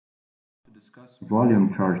discuss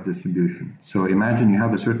volume charge distribution. So imagine you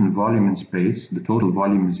have a certain volume in space, the total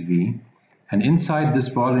volume is V, and inside this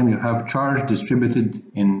volume you have charge distributed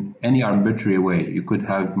in any arbitrary way. You could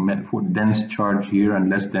have dense charge here and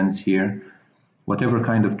less dense here, whatever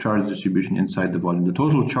kind of charge distribution inside the volume. The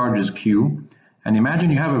total charge is Q, and imagine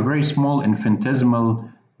you have a very small infinitesimal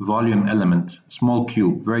volume element, small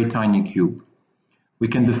cube, very tiny cube. We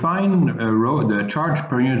can define the charge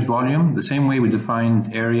per unit volume the same way we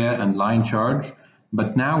defined area and line charge,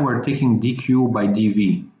 but now we're taking dq by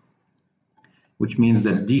dv, which means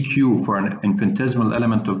that dq for an infinitesimal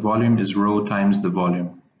element of volume is rho times the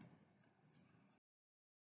volume.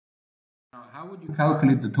 Now, how would you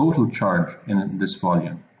calculate the total charge in this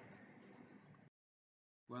volume?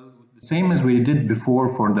 Well, the same as we did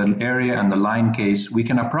before for the area and the line case, we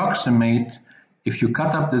can approximate. If you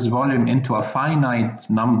cut up this volume into a finite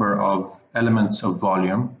number of elements of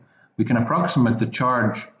volume, we can approximate the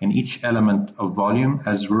charge in each element of volume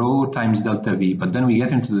as rho times delta V. But then we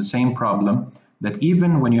get into the same problem that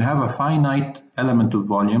even when you have a finite element of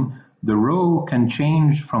volume, the rho can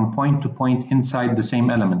change from point to point inside the same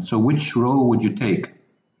element. So which rho would you take?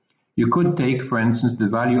 You could take, for instance, the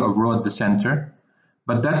value of rho at the center,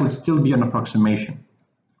 but that would still be an approximation.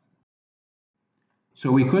 So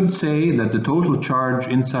we could say that the total charge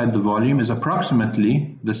inside the volume is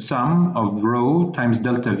approximately the sum of rho times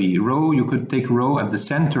delta V. Rho, you could take rho at the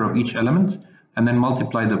center of each element and then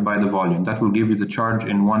multiply that by the volume. That will give you the charge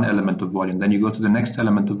in one element of volume. Then you go to the next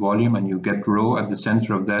element of volume and you get rho at the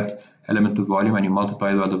center of that element of volume and you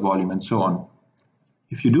multiply it by the volume and so on.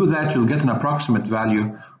 If you do that, you'll get an approximate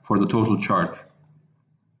value for the total charge.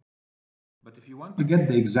 But if you want to get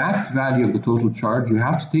the exact value of the total charge, you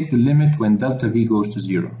have to take the limit when delta V goes to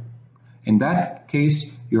 0. In that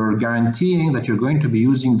case, you're guaranteeing that you're going to be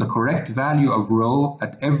using the correct value of rho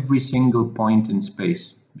at every single point in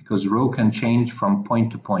space, because rho can change from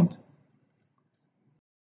point to point.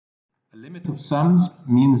 A limit of sums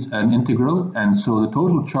means an integral, and so the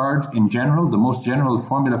total charge in general, the most general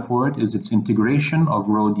formula for it is its integration of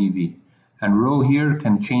rho dV. And rho here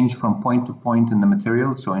can change from point to point in the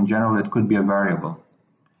material, so in general it could be a variable.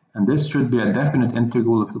 And this should be a definite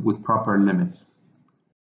integral with proper limits.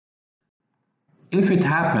 If it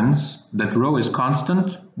happens that rho is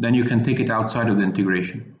constant, then you can take it outside of the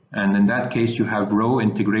integration. And in that case you have rho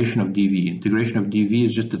integration of dV. Integration of dV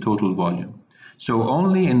is just the total volume. So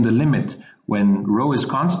only in the limit when rho is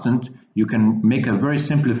constant, you can make a very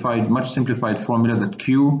simplified, much simplified formula that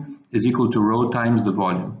Q is equal to rho times the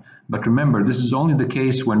volume. But remember, this is only the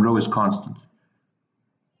case when rho is constant.